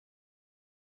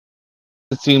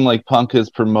It seemed like Punk is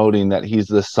promoting that he's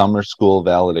the summer school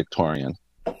valedictorian.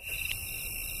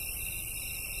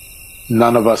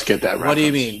 None of us get that What do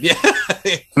you reference. mean?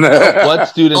 Yeah. What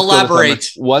students Elaborate,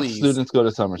 what please. students go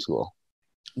to summer school?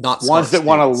 Not Ones smart that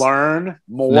want to students. learn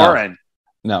more and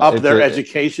up it's their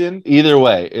education. Either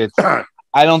way, it's.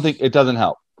 I don't think it doesn't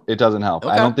help. It doesn't help.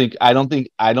 Okay. I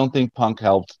don't think Punk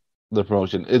helped the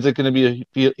promotion. Is it going to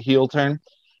be a heel turn?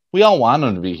 We all want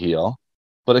him to be heel,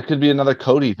 but it could be another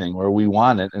Cody thing where we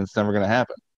want it and it's never going to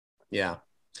happen. Yeah.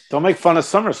 Don't make fun of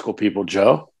summer school people,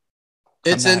 Joe.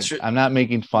 It's interesting. I'm not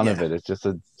making fun of it. It's just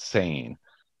a saying.